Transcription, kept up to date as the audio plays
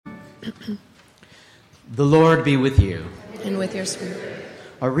The Lord be with you. And with your spirit.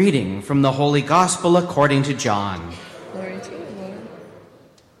 A reading from the Holy Gospel according to John. Glory to you, Lord.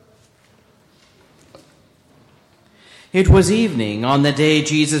 It was evening on the day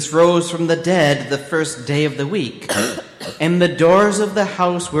Jesus rose from the dead, the first day of the week, and the doors of the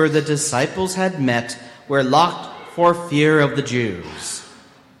house where the disciples had met were locked for fear of the Jews.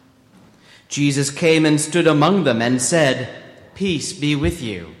 Jesus came and stood among them and said, "Peace be with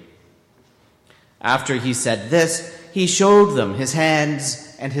you." After he said this, he showed them his hands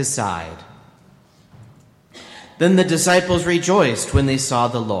and his side. Then the disciples rejoiced when they saw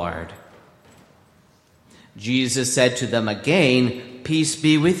the Lord. Jesus said to them again, "Peace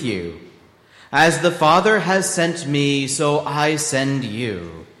be with you. As the Father has sent me, so I send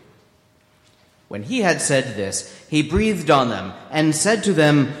you." When he had said this, he breathed on them and said to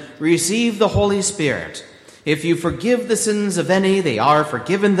them, "Receive the Holy Spirit. If you forgive the sins of any, they are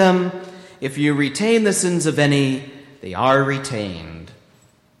forgiven them. If you retain the sins of any, they are retained."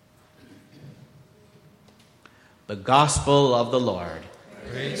 The Gospel of the Lord.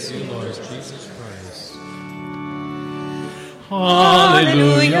 Praise you, Lord Jesus Christ.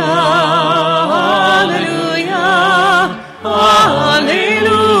 Hallelujah, hallelujah, hallelujah,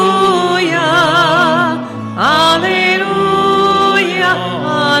 hallelujah,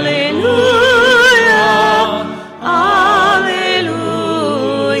 hallelujah, hallelujah.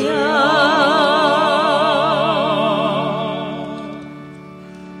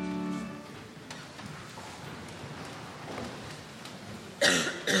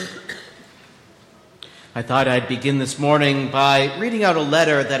 I thought I'd begin this morning by reading out a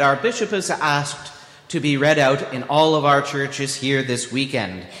letter that our bishop has asked to be read out in all of our churches here this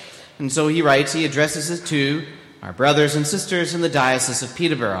weekend. And so he writes, he addresses it to our brothers and sisters in the Diocese of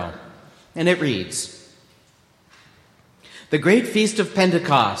Peterborough. And it reads, "The great feast of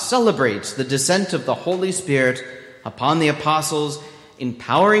Pentecost celebrates the descent of the Holy Spirit upon the apostles,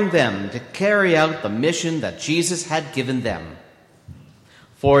 empowering them to carry out the mission that Jesus had given them.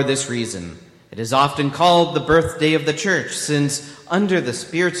 For this reason, it is often called the birthday of the Church, since under the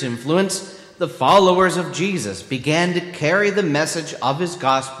Spirit's influence, the followers of Jesus began to carry the message of his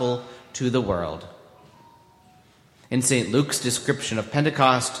gospel to the world. In St. Luke's description of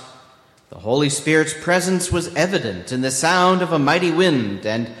Pentecost, the Holy Spirit's presence was evident in the sound of a mighty wind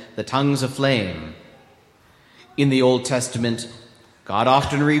and the tongues of flame. In the Old Testament, God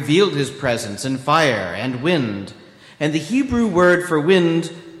often revealed his presence in fire and wind, and the Hebrew word for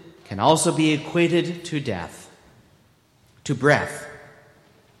wind can also be equated to death, to breath.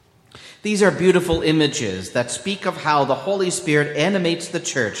 These are beautiful images that speak of how the Holy Spirit animates the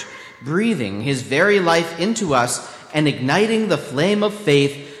church, breathing his very life into us and igniting the flame of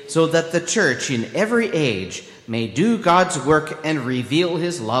faith so that the church in every age may do God's work and reveal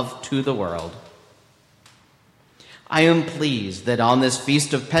his love to the world. I am pleased that on this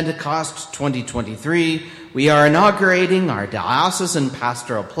Feast of Pentecost 2023, we are inaugurating our diocesan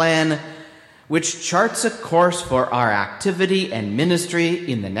pastoral plan, which charts a course for our activity and ministry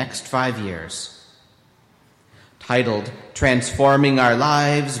in the next 5 years. Titled "Transforming Our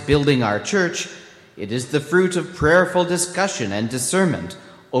Lives, Building Our Church," it is the fruit of prayerful discussion and discernment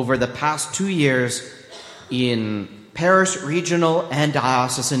over the past 2 years in parish, regional, and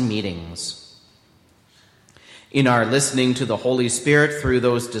diocesan meetings. In our listening to the Holy Spirit through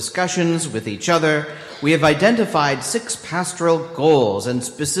those discussions with each other, we have identified 6 pastoral goals and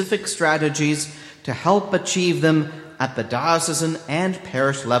specific strategies to help achieve them at the diocesan and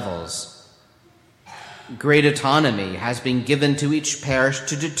parish levels. Great autonomy has been given to each parish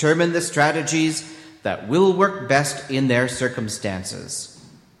to determine the strategies that will work best in their circumstances.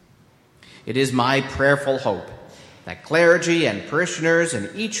 It is my prayerful hope that clergy and parishioners in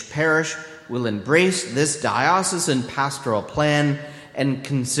each parish will embrace this diocesan pastoral plan and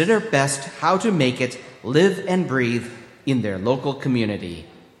consider best how to make it live and breathe in their local community.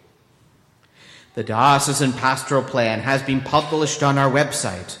 The diocesan pastoral plan has been published on our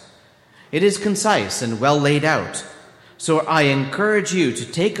website. It is concise and well laid out, so I encourage you to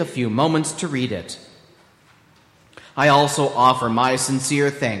take a few moments to read it. I also offer my sincere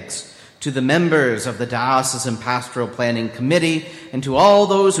thanks to the members of the Diocesan Pastoral Planning Committee, and to all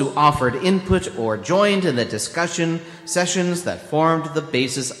those who offered input or joined in the discussion sessions that formed the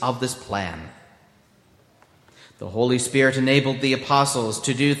basis of this plan. The Holy Spirit enabled the apostles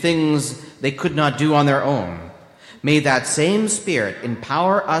to do things they could not do on their own. May that same Spirit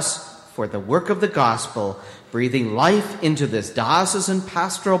empower us for the work of the gospel, breathing life into this diocesan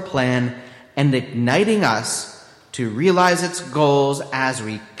pastoral plan and igniting us to realize its goals as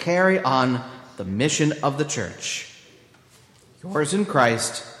we carry on the mission of the Church. Yours in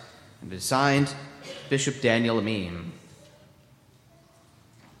Christ, And it is signed Bishop Daniel Amin.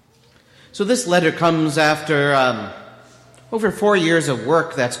 So this letter comes after over 4 years of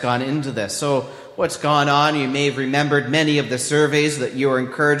work that's gone into this. So what's gone on? You may have remembered many of the surveys that you were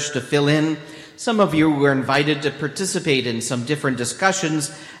encouraged to fill in. Some of you were invited to participate in some different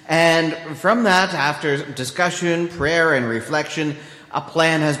discussions. And from that, after discussion, prayer, and reflection, a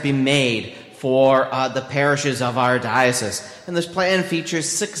plan has been made for the parishes of our diocese. And this plan features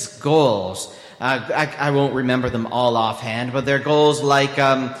 6 goals. I won't remember them all offhand, but they're goals like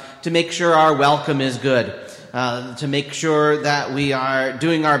to make sure our welcome is good, to make sure that we are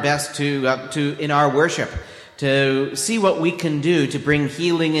doing our best to in our worship, to see what we can do to bring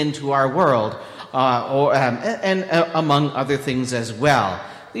healing into our world, and among other things as well.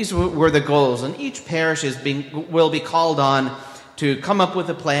 These were the goals, and each parish will be called on to come up with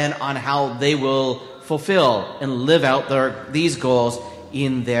a plan on how they will fulfill and live out these goals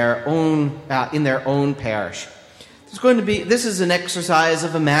in their own parish. This is an exercise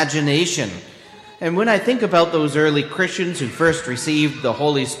of imagination. And when I think about those early Christians who first received the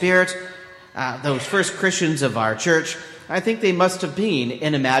Holy Spirit, those first Christians of our church, I think they must have been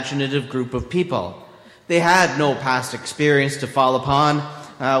an imaginative group of people. They had no past experience to fall upon.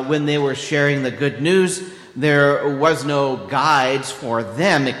 When they were sharing the good news, there was no guides for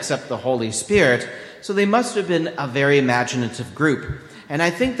them except the Holy Spirit. So they must have been a very imaginative group. And I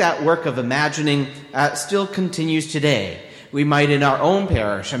think that work of imagining still continues today. We might, in our own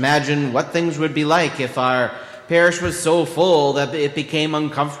parish, imagine what things would be like if our parish was so full that it became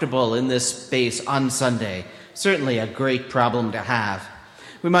uncomfortable in this space on Sunday. Certainly a great problem to have.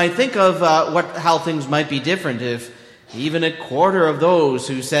 We might think of how things might be different if even a quarter of those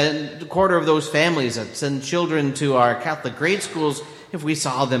families that send children to our Catholic grade schools, if we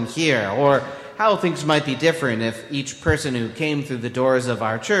saw them here, or how things might be different if each person who came through the doors of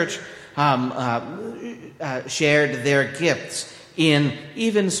our church shared their gifts in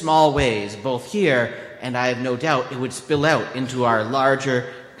even small ways, both here, and I have no doubt it would spill out into our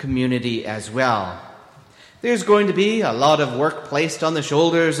larger community as well. There's going to be a lot of work placed on the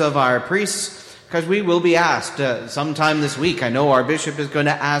shoulders of our priests, because we will be asked sometime this week. I know our bishop is going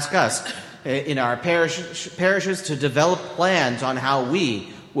to ask us in our parishes to develop plans on how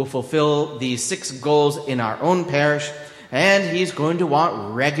we will fulfill these 6 goals in our own parish, and he's going to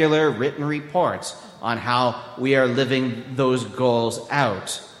want regular written reports on how we are living those goals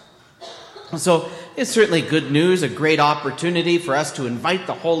out. So it's certainly good news, a great opportunity for us to invite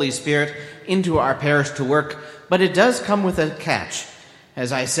the Holy Spirit into our parish to work, but it does come with a catch.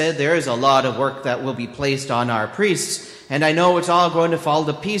 As I said, there is a lot of work that will be placed on our priests, and I know it's all going to fall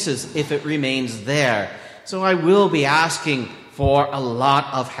to pieces if it remains there. So I will be asking for a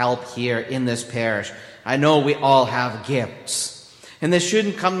lot of help here in this parish. I know we all have gifts, and this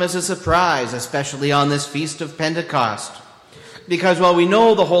shouldn't come as a surprise, especially on this Feast of Pentecost. Because while we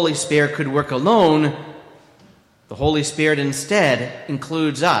know the Holy Spirit could work alone, the Holy Spirit instead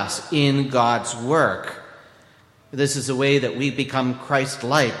includes us in God's work. This is a way that we become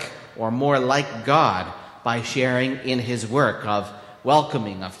Christ-like, or more like God, by sharing in his work of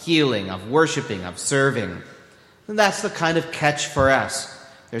welcoming, of healing, of worshiping, of serving. And that's the kind of catch for us.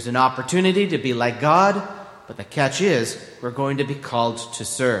 There's an opportunity to be like God, but the catch is we're going to be called to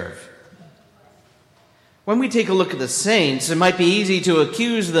serve. When we take a look at the saints, it might be easy to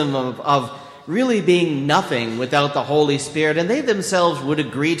accuse them of really being nothing without the Holy Spirit, and they themselves would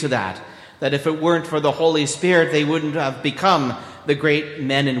agree to that if it weren't for the Holy Spirit, they wouldn't have become the great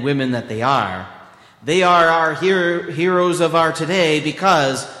men and women that they are. They are our heroes of our today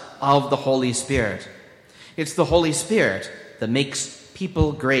because of the Holy Spirit. It's the Holy Spirit that makes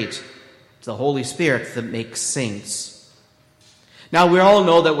people great. It's the Holy Spirit that makes saints. Now, we all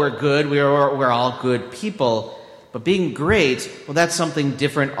know that we're good. We're all good people. But being great, well, that's something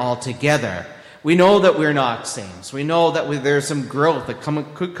different altogether. We know that we're not saints. We know that there's some growth that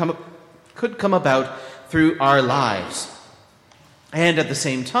could come about through our lives. And at the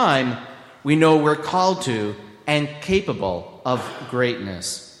same time, we know we're called to and capable of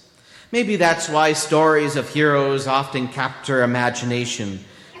greatness. Maybe that's why stories of heroes often capture imagination.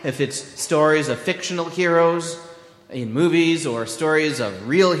 If it's stories of fictional heroes in movies, or stories of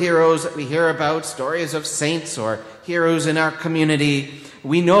real heroes that we hear about, stories of saints or heroes in our community,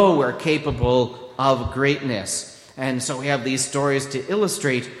 we know we're capable of greatness. And so we have these stories to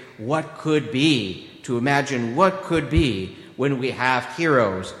illustrate what could be, to imagine what could be when we have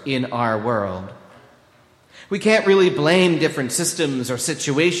heroes in our world. We can't really blame different systems or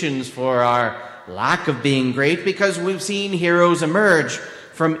situations for our lack of being great, because we've seen heroes emerge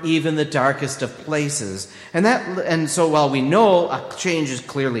from even the darkest of places. And so while we know a change is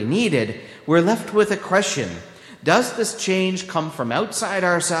clearly needed, we're left with a question. Does this change come from outside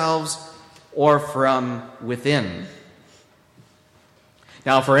ourselves or from within?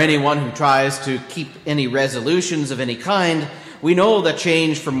 Now, for anyone who tries to keep any resolutions of any kind, we know that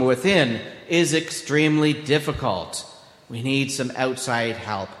change from within is extremely difficult. We need some outside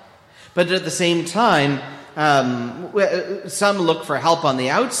help. But at the same time, some look for help on the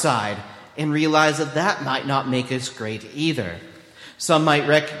outside and realize that might not make us great either. Some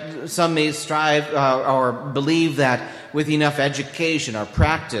may strive or believe that with enough education or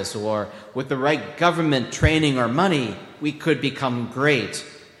practice or with the right government training or money, we could become great.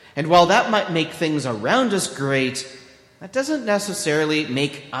 And while that might make things around us great, that doesn't necessarily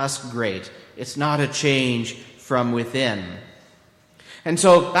make us great. It's not a change from within. And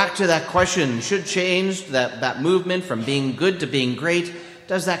so back to that question, should change, that movement from being good to being great,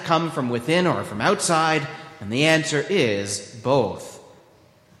 does that come from within or from outside? And the answer is both.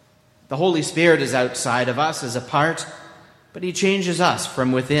 The Holy Spirit is outside of us as a part, but he changes us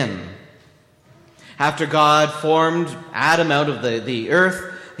from within. After God formed Adam out of the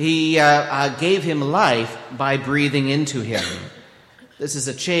earth, he gave him life by breathing into him. This is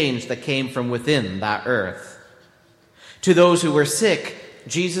a change that came from within that earth. To those who were sick,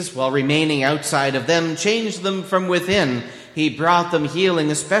 Jesus, while remaining outside of them, changed them from within. He brought them healing,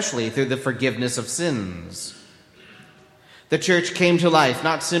 especially through the forgiveness of sins. The church came to life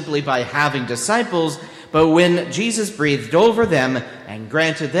not simply by having disciples, but when Jesus breathed over them and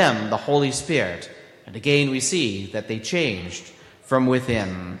granted them the Holy Spirit. And again we see that they changed from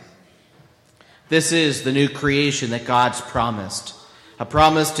within. This is the new creation that God's promised. A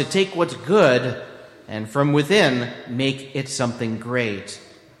promise to take what's good and from within make it something great.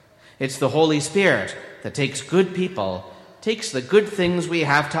 It's the Holy Spirit that takes good people, takes the good things we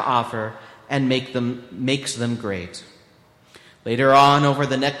have to offer, and makes them great. Later on, over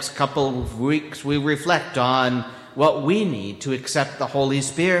the next couple of weeks, we reflect on what we need to accept the Holy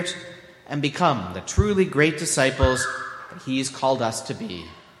Spirit and become the truly great disciples that he's called us to be.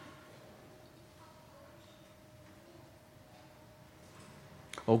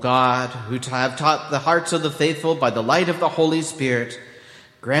 O God, who have taught the hearts of the faithful by the light of the Holy Spirit,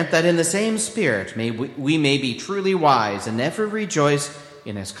 grant that in the same Spirit we may be truly wise and ever rejoice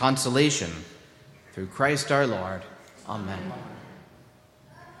in his consolation. Through Christ our Lord. Amen.